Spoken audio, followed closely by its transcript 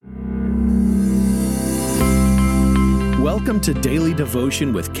Welcome to Daily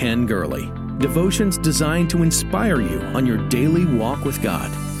Devotion with Ken Gurley. Devotions designed to inspire you on your daily walk with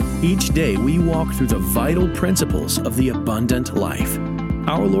God. Each day we walk through the vital principles of the abundant life.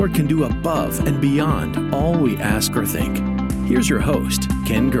 Our Lord can do above and beyond all we ask or think. Here's your host,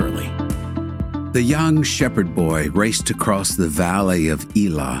 Ken Gurley. The young shepherd boy raced across the valley of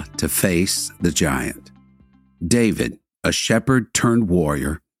Elah to face the giant. David, a shepherd turned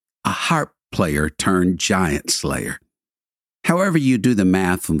warrior, a harp player turned giant slayer. However you do the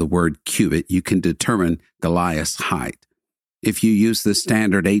math on the word cubit, you can determine Goliath's height. If you use the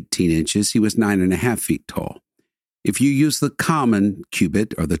standard 18 inches, he was 9.5 feet tall. If you use the common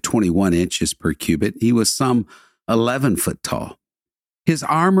cubit, or the 21 inches per cubit, he was some 11 foot tall. His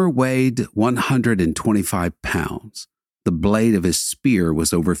armor weighed 125 pounds. The blade of his spear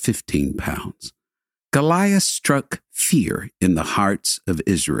was over 15 pounds. Goliath struck fear in the hearts of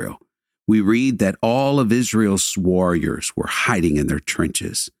Israel. We read that all of Israel's warriors were hiding in their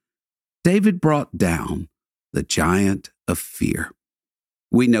trenches. David brought down the giant of fear.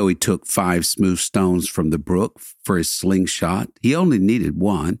 We know he took 5 smooth stones from the brook for his slingshot. He only needed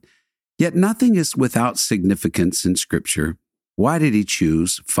one. Yet nothing is without significance in Scripture. Why did he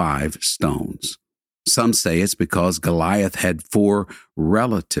choose 5 stones? Some say it's because Goliath had 4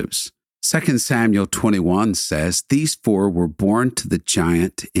 relatives. 2 Samuel 21 says, "These 4 were born to the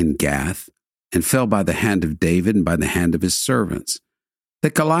giant in Gath and fell by the hand of David and by the hand of his servants."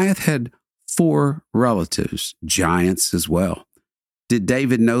 That Goliath had 4 relatives, giants as well. Did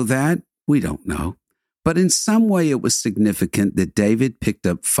David know that? We don't know. But in some way it was significant that David picked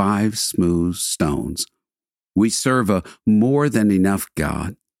up 5 smooth stones. We serve a more than enough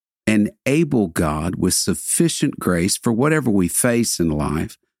God, an able God with sufficient grace for whatever we face in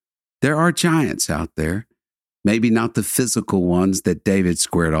life. There are giants out there, maybe not the physical ones that David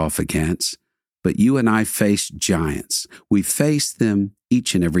squared off against, but you and I face giants. We face them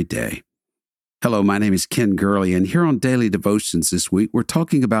each and every day. Hello, my name is Ken Gurley, and here on Daily Devotions this week, we're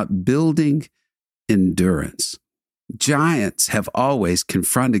talking about building endurance. Giants have always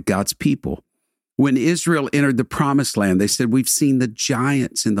confronted God's people. When Israel entered the Promised Land, they said, "We've seen the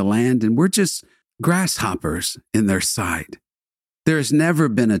giants in the land, and we're just grasshoppers in their sight." There has never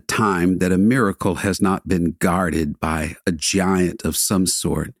been a time that a miracle has not been guarded by a giant of some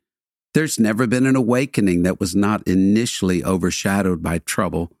sort. There's never been an awakening that was not initially overshadowed by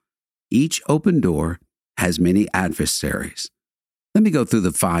trouble. Each open door has many adversaries. Let me go through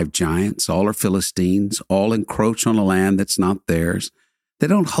the 5 giants. All are Philistines. All encroach on a land that's not theirs. They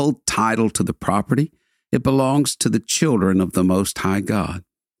don't hold title to the property. It belongs to the children of the Most High God.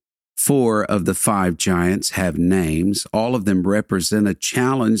 4 of the 5 giants have names. All of them represent a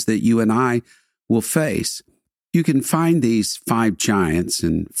challenge that you and I will face. You can find these 5 giants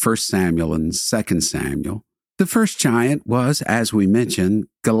in 1 Samuel and 2 Samuel. The first giant was, as we mentioned,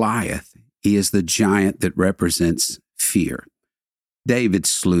 Goliath. He is the giant that represents fear. David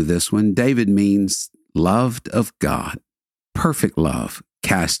slew this one. David means loved of God. Perfect love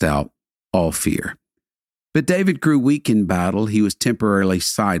cast out all fear. But David grew weak in battle. He was temporarily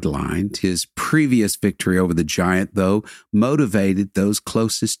sidelined. His previous victory over the giant, though, motivated those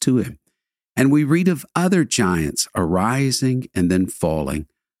closest to him. And we read of other giants arising and then falling.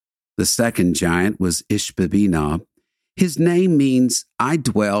 The second giant was Ishbi-benob. His name means, "I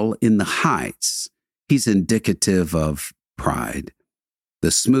dwell in the heights." He's indicative of pride.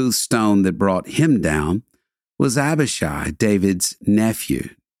 The smooth stone that brought him down was Abishai, David's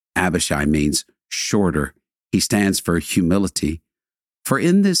nephew. Abishai means shorter. He stands for humility. For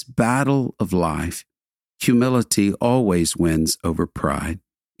in this battle of life, humility always wins over pride,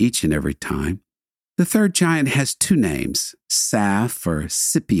 each and every time. The third giant has 2 names, Saph or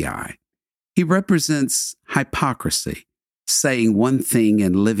Sippai. He represents hypocrisy, saying one thing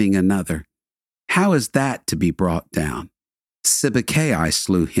and living another. How is that to be brought down? Sibbecai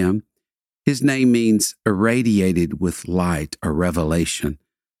slew him. His name means irradiated with light or revelation.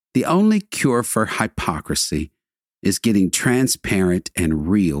 The only cure for hypocrisy is getting transparent and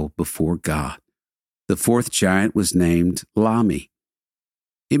real before God. The 4th giant was named Lami.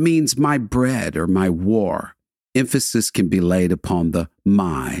 It means my bread or my war. Emphasis can be laid upon the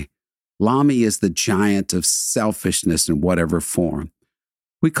my. Lami is the giant of selfishness in whatever form.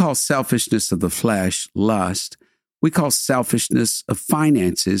 We call selfishness of the flesh lust. We call selfishness of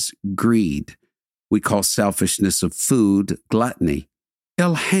finances greed. We call selfishness of food gluttony.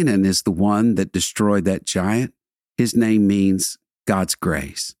 Elhanan is the one that destroyed that giant. His name means God's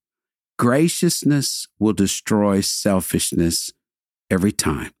grace. Graciousness will destroy selfishness every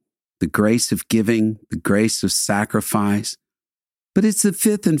time. The grace of giving, the grace of sacrifice. But it's the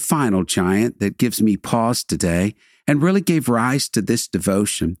 5th and final giant that gives me pause today, and really gave rise to this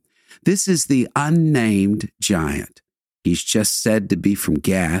devotion. This is the unnamed giant. He's just said to be from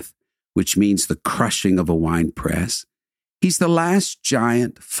Gath, which means the crushing of a winepress. He's the last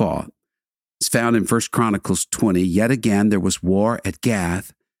giant fought. It's found in 1 Chronicles 20. Yet again, there was war at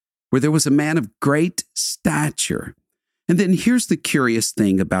Gath, where there was a man of great stature. And then here's the curious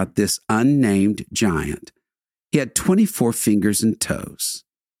thing about this unnamed giant. He had 24 fingers and toes,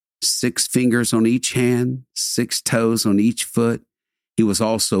 6 fingers on each hand, 6 toes on each foot. He was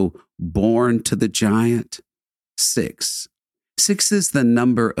also born to the giant. 6. 6 is the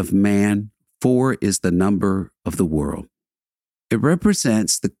number of man. 4 is the number of the world. It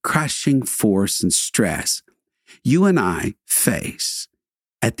represents the crushing force and stress you and I face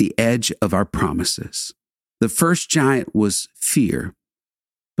at the edge of our promises. The first giant was fear,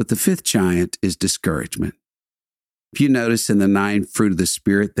 but the 5th giant is discouragement. If you notice in the 9 fruit of the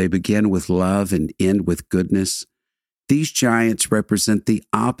Spirit, they begin with love and end with goodness. These giants represent the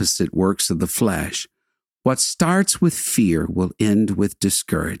opposite works of the flesh. What starts with fear will end with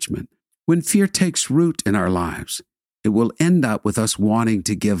discouragement. When fear takes root in our lives, it will end up with us wanting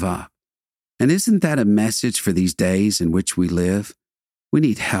to give up. And isn't that a message for these days in which we live? We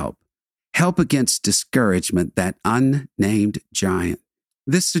need help. Help against discouragement, that unnamed giant.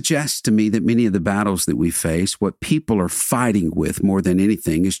 This suggests to me that many of the battles that we face, what people are fighting with more than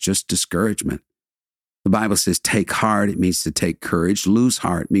anything is just discouragement. The Bible says take heart, it means to take courage. Lose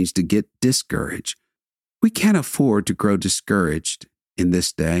heart means to get discouraged. We can't afford to grow discouraged in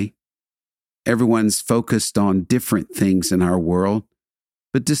this day. Everyone's focused on different things in our world,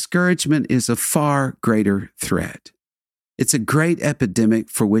 but discouragement is a far greater threat. It's a great epidemic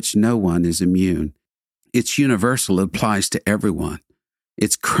for which no one is immune. It's universal, it applies to everyone.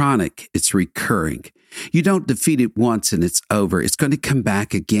 It's chronic, it's recurring. You don't defeat it once and it's over. It's going to come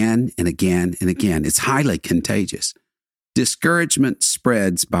back again and again and again. It's highly contagious. Discouragement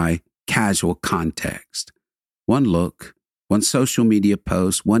spreads by casual context. One look, one social media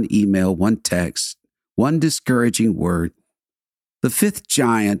post, one email, one text, one discouraging word. The 5th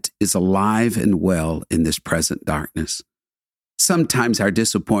giant is alive and well in this present darkness. Sometimes our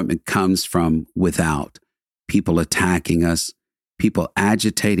disappointment comes from without, people attacking us, people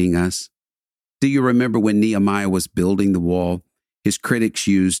agitating us. Do you remember when Nehemiah was building the wall? His critics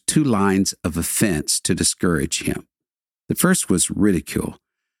used 2 lines of offense to discourage him. The first was ridicule.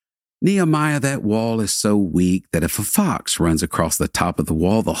 Nehemiah, that wall is so weak that if a fox runs across the top of the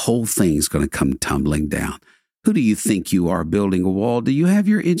wall, the whole thing's going to come tumbling down. Who do you think you are building a wall? Do you have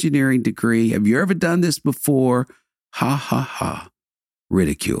your engineering degree? Have you ever done this before? Ha, ha, ha.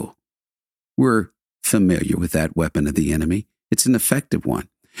 Ridicule. We're familiar with that weapon of the enemy. It's an effective one.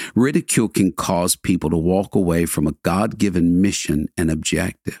 Ridicule can cause people to walk away from a God-given mission and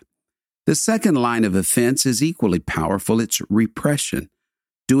objective. The second line of offense is equally powerful. It's repression.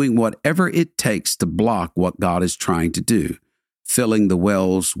 Doing whatever it takes to block what God is trying to do, filling the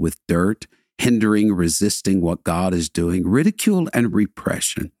wells with dirt, hindering, resisting what God is doing. Ridicule and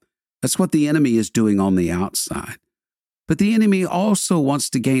repression. That's what the enemy is doing on the outside. But the enemy also wants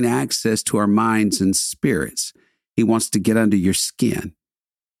to gain access to our minds and spirits. He wants to get under your skin.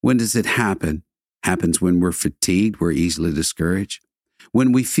 When does it happen? Happens when we're fatigued, we're easily discouraged.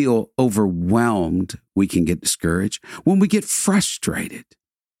 When we feel overwhelmed, we can get discouraged. When we get frustrated.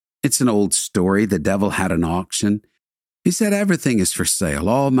 It's an old story. The devil had an auction. He said, everything is for sale.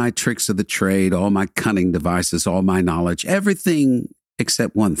 All my tricks of the trade, all my cunning devices, all my knowledge, everything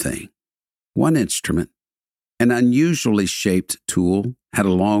except one thing, one instrument, an unusually shaped tool, had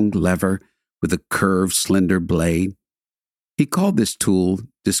a long lever with a curved, slender blade. He called this tool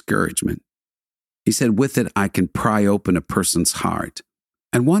discouragement. He said, with it, I can pry open a person's heart.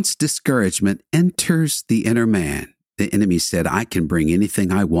 And once discouragement enters the inner man, the enemy said, I can bring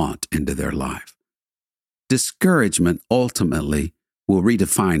anything I want into their life. Discouragement ultimately will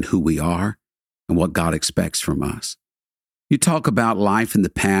redefine who we are and what God expects from us. You talk about life in the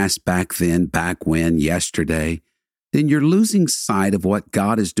past, back then, back when, yesterday, then you're losing sight of what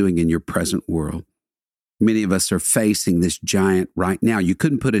God is doing in your present world. Many of us are facing this giant right now. You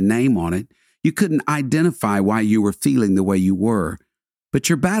couldn't put a name on it. You couldn't identify why you were feeling the way you were. But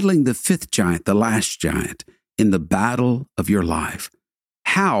you're battling the 5th giant, the last giant, in the battle of your life.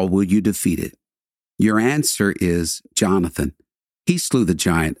 How will you defeat it? Your answer is Jonathan. He slew the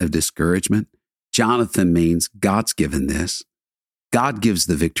giant of discouragement. Jonathan means God's given this. God gives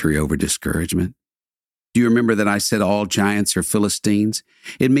the victory over discouragement. Do you remember that I said all giants are Philistines?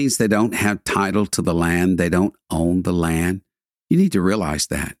 It means they don't have title to the land. They don't own the land. You need to realize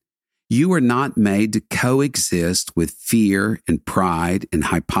that. You are not made to coexist with fear and pride and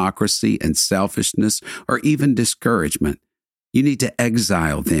hypocrisy and selfishness or even discouragement. You need to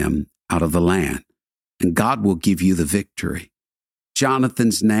exile them out of the land, and God will give you the victory.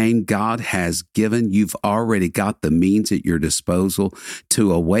 Jonathan's name God has given. You've already got the means at your disposal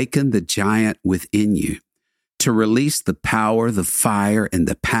to awaken the giant within you, to release the power, the fire, and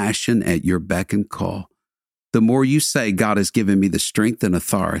the passion at your beck and call. The more you say, God has given me the strength and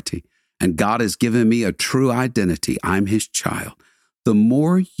authority, and God has given me a true identity, I'm his child, the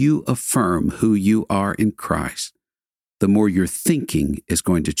more you affirm who you are in Christ, the more your thinking is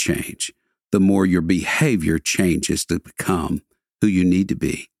going to change, the more your behavior changes to become who you need to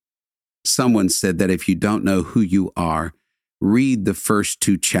be. Someone said that if you don't know who you are, read the first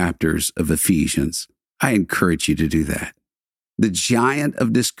 2 chapters of Ephesians. I encourage you to do that. The giant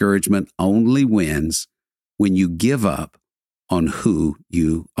of discouragement only wins when you give up on who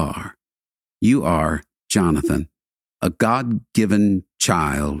you are. You are Jonathan, a God-given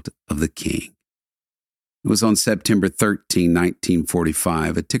child of the King. It was on September 13,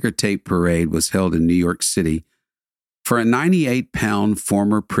 1945, a ticker tape parade was held in New York City for a 98-pound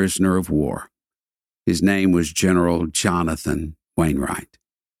former prisoner of war. His name was General Jonathan Wainwright.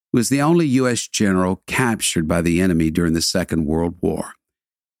 He was the only U.S. general captured by the enemy during the Second World War.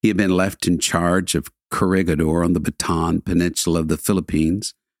 He had been left in charge of Corregidor on the Bataan Peninsula of the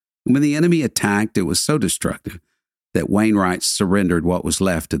Philippines. And when the enemy attacked, it was so destructive that Wainwright surrendered what was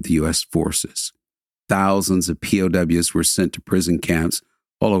left of the U.S. forces. Thousands of POWs were sent to prison camps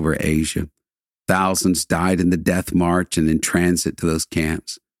all over Asia. Thousands died in the death march and in transit to those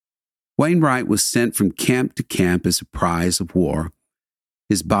camps. Wainwright was sent from camp to camp as a prize of war.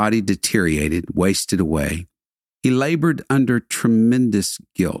 His body deteriorated, wasted away. He labored under tremendous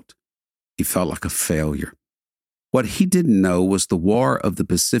guilt. He felt like a failure. What he didn't know was the War of the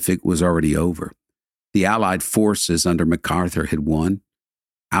Pacific was already over. The Allied forces under MacArthur had won.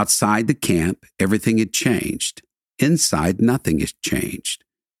 Outside the camp, everything had changed. Inside, nothing had changed.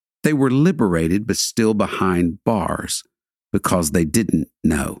 They were liberated, but still behind bars because they didn't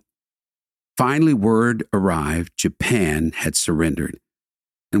know. Finally, word arrived Japan had surrendered.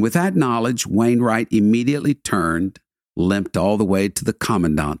 And with that knowledge, Wainwright immediately turned, limped all the way to the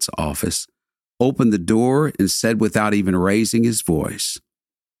commandant's office, opened the door, and said without even raising his voice,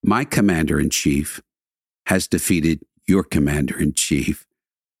 "My commander-in-chief has defeated your commander-in-chief.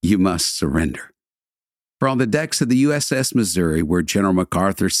 You must surrender." For on the decks of the USS Missouri, where General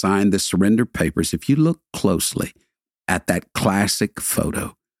MacArthur signed the surrender papers, if you look closely at that classic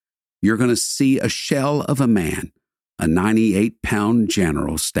photo, you're going to see a shell of a man, a 98-pound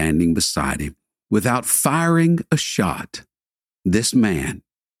general standing beside him. Without firing a shot, this man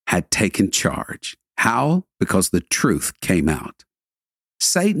had taken charge. How? Because the truth came out.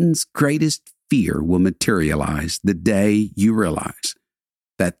 Satan's greatest fear will materialize the day you realize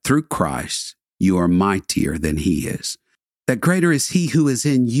that through Christ, you are mightier than he is. That greater is he who is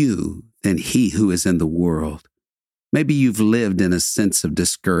in you than he who is in the world. Maybe you've lived in a sense of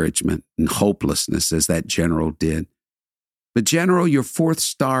discouragement and hopelessness as that general did. But General, your 4th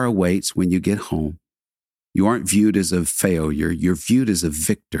star awaits when you get home. You aren't viewed as a failure. You're viewed as a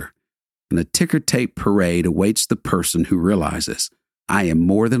victor. And a ticker tape parade awaits the person who realizes, I am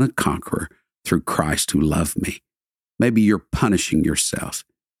more than a conqueror through Christ who loved me. Maybe you're punishing yourself.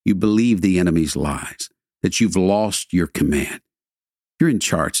 You believe the enemy's lies, that you've lost your command. You're in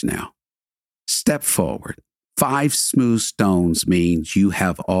charge now. Step forward. 5 smooth stones means you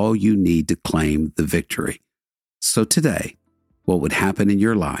have all you need to claim the victory. So today, what would happen in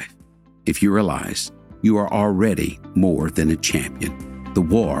your life if you realize you are already more than a champion? The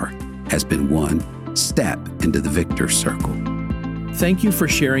war has been won. Step into the victor's circle. Thank you for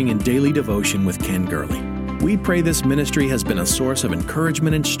sharing in Daily Devotion with Ken Gurley. We pray this ministry has been a source of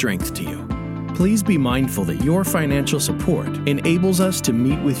encouragement and strength to you. Please be mindful that your financial support enables us to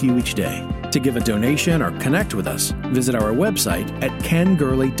meet with you each day. To give a donation or connect with us, visit our website at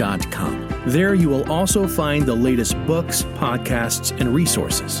kengurley.com. There you will also find the latest books, podcasts, and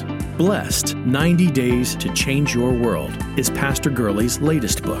resources. Blessed 90 Days to Change Your World is Pastor Gurley's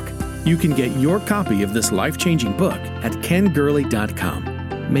latest book. You can get your copy of this life-changing book at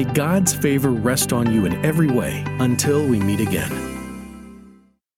kengurley.com. May God's favor rest on you in every way until we meet again.